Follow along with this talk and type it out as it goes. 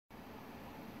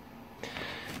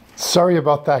Sorry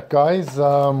about that, guys.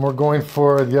 We're going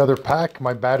for the other pack.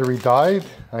 My battery died.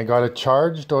 I got it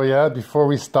charged. Oh yeah, before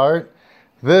we start,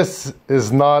 this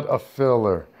is not a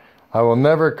filler. I will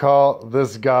never call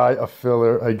this guy a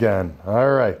filler again.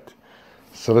 All right,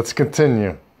 so let's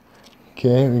continue.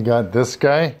 Okay, we got this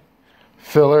guy.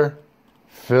 Filler.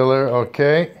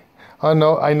 Okay. Oh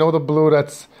no, I know the blue.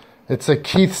 It's a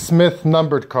Keith Smith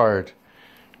numbered card.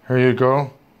 Here you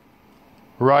go.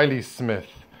 Riley Smith.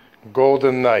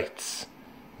 Golden Knights,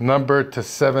 numbered to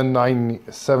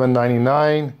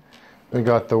 799. We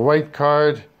got the white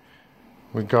card.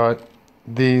 We got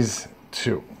these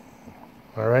two.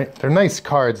 All right, they're nice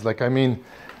cards. I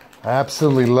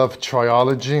absolutely love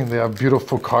trilogy. They have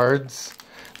beautiful cards.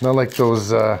 Not like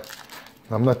those. I'm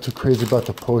not too crazy about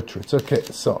the portraits. Okay,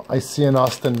 so I see an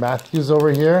Austin Matthews over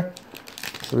here.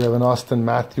 So we have an Austin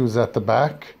Matthews at the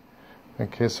back.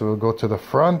 Okay, so we'll go to the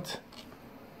front.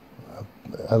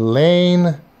 A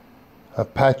Lane, a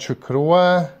Patrick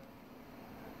Roy,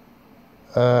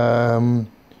 Noah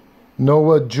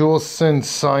Juleson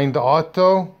signed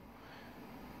auto.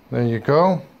 There you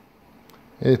go.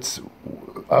 It's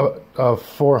a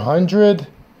 400.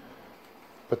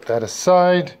 Put that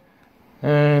aside.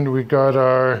 And we got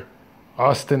our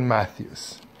Austin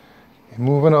Matthews.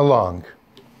 Moving along.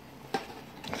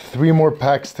 3 more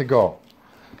packs to go.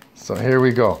 So here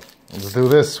we go. Let's do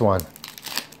this one.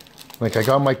 I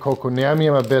got my Kokonami,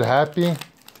 I'm a bit happy.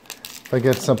 If I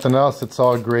get something else, it's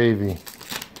all gravy.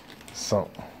 So,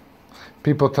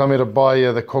 people tell me to buy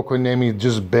the Kokonami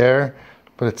just bare,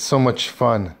 but it's so much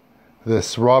fun.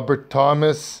 This Robert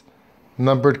Thomas,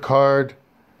 numbered card,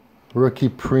 rookie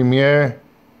premier.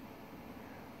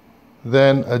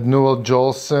 Then a Noah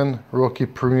Juleson, rookie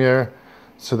premier.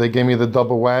 So they gave me the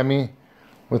double whammy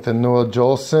with the Noah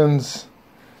Julesons.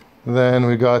 Then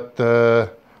we got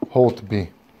the Holtby.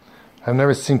 I've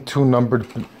never seen 2 numbered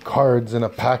cards in a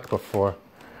pack before.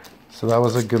 So that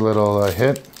was a good little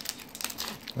hit.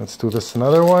 Let's do this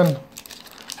another one.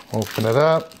 Open it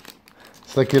up.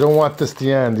 It's like you don't want this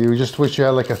to end. You just wish you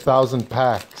had 1,000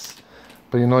 packs.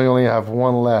 But you know you only have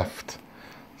 1 left.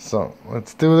 So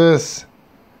let's do this.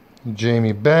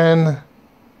 Jamie Benn.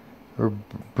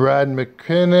 Brad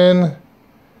McKinnon.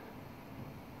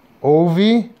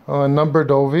 Ovi. Oh, a numbered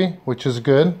Ovi, which is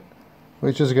good.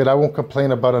 I won't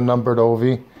complain about a numbered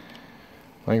Ovi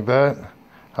like that.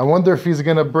 I wonder if he's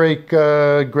going to break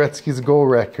Gretzky's goal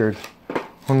record.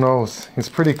 Who knows? He's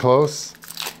pretty close.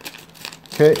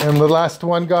 Okay, and the last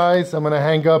one, guys. I'm going to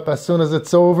hang up as soon as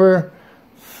it's over.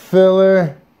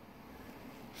 Filler.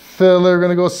 Going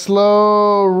to go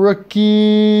slow.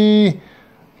 Rookie.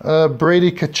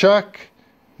 Brady Tkachuk.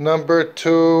 Number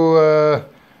to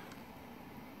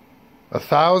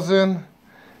 1,000.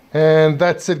 And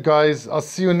that's it, guys. I'll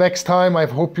see you next time. I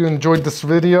hope you enjoyed this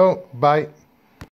video. Bye.